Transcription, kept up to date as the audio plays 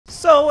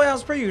So,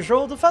 as per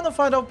usual, the final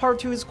fight of part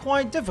 2 is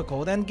quite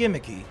difficult and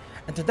gimmicky,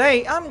 and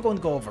today I'm going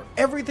to go over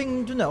everything you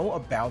need to know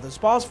about this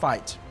boss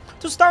fight.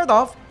 To start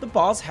off, the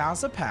boss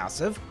has a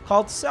passive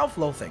called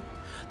Self-Loathing.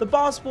 The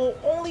boss will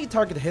only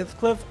target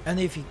Heathcliff, and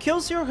if he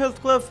kills your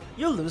Heathcliff,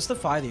 you lose the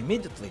fight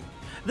immediately.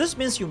 This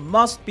means you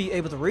must be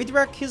able to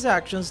redirect his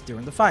actions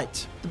during the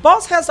fight. The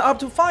boss has up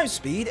to 5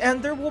 speed,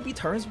 and there will be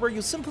turns where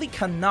you simply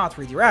cannot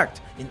redirect,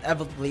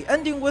 inevitably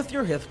ending with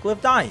your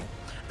Heathcliff dying.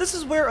 This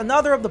is where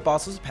another of the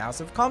boss's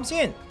passive comes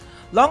in,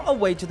 long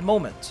awaited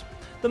moment.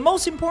 The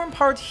most important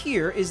part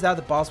here is that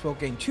the boss will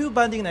gain 2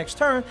 binding next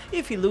turn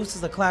if he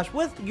loses a clash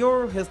with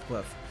your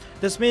Heathcliff.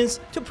 This means,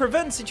 to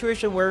prevent a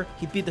situation where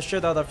he beat the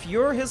shit out of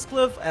your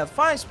Heathcliff at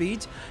 5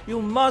 speed,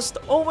 you must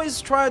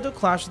always try to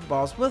clash the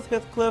boss with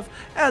Heathcliff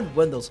and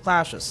win those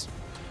clashes.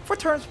 For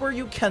turns where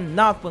you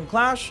cannot win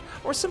clash,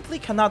 or simply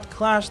cannot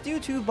clash due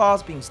to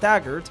boss being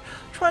staggered,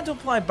 try to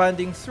apply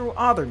binding through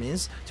other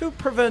means to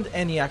prevent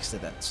any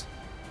accidents.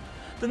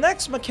 The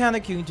next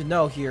mechanic you need to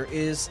know here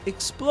is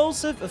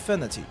Explosive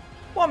Affinity.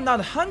 While I'm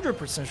not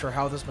 100% sure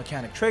how this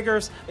mechanic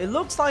triggers, it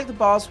looks like the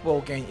boss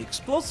will gain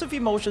explosive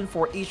emotion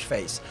for each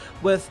phase,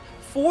 with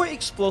 4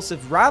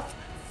 explosive Wrath,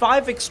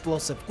 5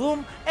 explosive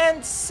Gloom,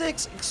 and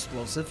 6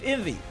 explosive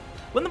Envy.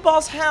 When the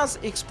boss has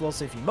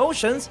explosive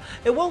emotions,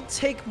 it will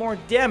take more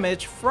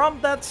damage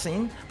from that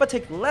scene, but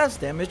take less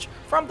damage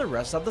from the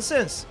rest of the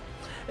scenes.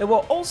 It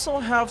will also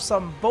have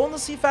some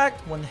bonus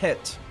effect when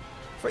hit.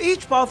 For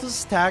each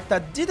boss's attack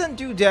that didn't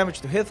do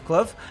damage to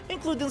Heathcliff,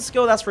 including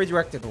skill that's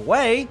redirected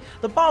away,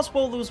 the boss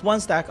will lose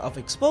 1 stack of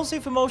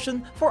explosive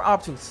emotion for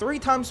up to 3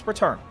 times per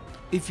turn.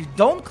 If you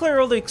don't clear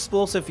all the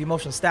explosive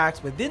emotion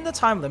stacks within the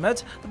time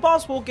limit, the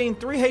boss will gain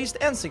 3 haste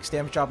and 6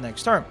 damage up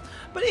next turn.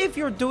 But if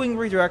you're doing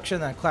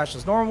redirection and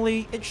clashes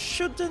normally, it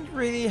shouldn't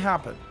really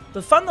happen.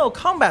 The final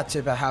combat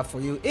tip I have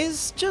for you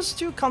is just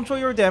to control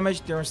your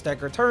damage during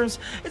stagger turns.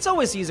 It's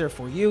always easier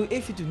for you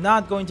if you do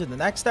not go into the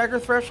next stagger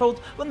threshold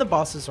when the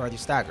boss is already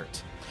staggered.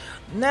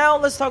 Now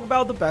let's talk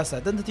about the best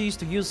identities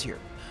to use here.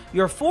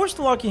 You're forced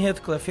to lock in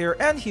Heathcliff here,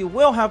 and he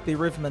will have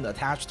Bereavement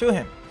attached to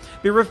him.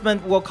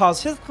 Bereavement will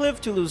cause Heathcliff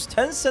to lose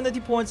 10 sanity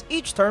points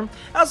each turn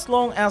as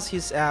long as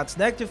he's at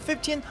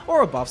 -15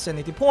 or above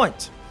sanity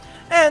point.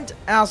 And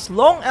as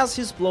long as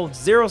he's below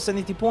 0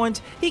 sanity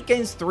point, he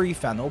gains 3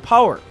 final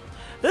power.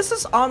 This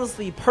is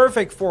honestly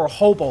perfect for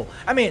Hobo,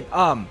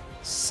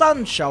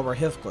 Sun Shower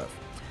Heathcliff,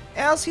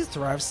 as he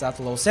thrives at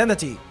low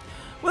sanity.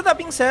 With that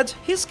being said,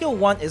 his skill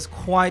 1 is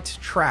quite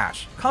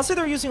trash.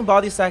 Consider using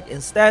Body Sack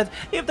instead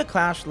if the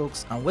clash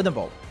looks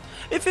unwinnable.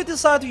 If you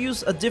decide to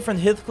use a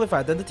different Heathcliff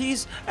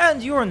identities,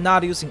 and you are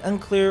not using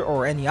Unclear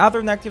or any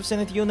other negative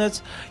sanity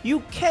units, you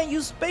can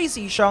use Base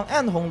Yishang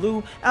and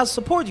Honglu as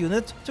support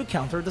unit to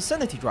counter the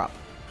sanity drop.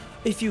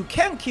 If you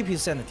can keep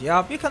his sanity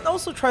up, you can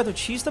also try to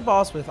cheese the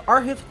boss with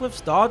our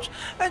Heathcliff's dodge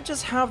and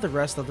just have the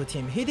rest of the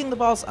team hitting the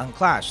boss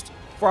unclashed.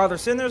 For other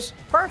sinners,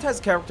 prioritize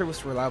character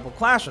with reliable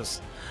clashes.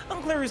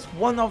 Unclear is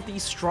one of the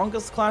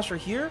strongest clasher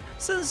here,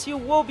 since you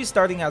will be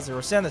starting at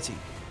 0 sanity.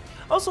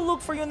 Also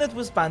look for units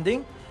with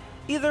banding,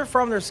 either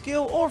from their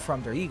skill or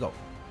from their ego.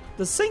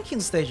 The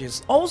sinking stage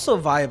is also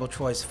a viable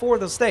choice for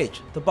the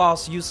stage. The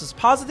boss uses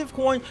positive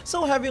coin,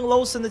 so having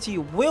low sanity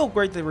will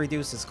greatly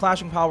reduce his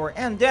clashing power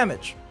and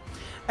damage.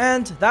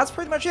 And that's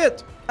pretty much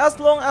it. As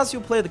long as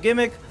you play the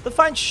gimmick, the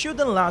fight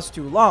shouldn't last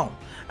too long,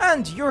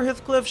 and your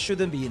Heathcliff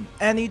shouldn't be in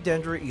any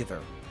danger either.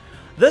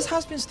 This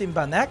has been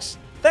SteamBandX.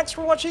 Thanks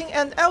for watching,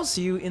 and I'll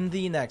see you in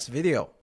the next video.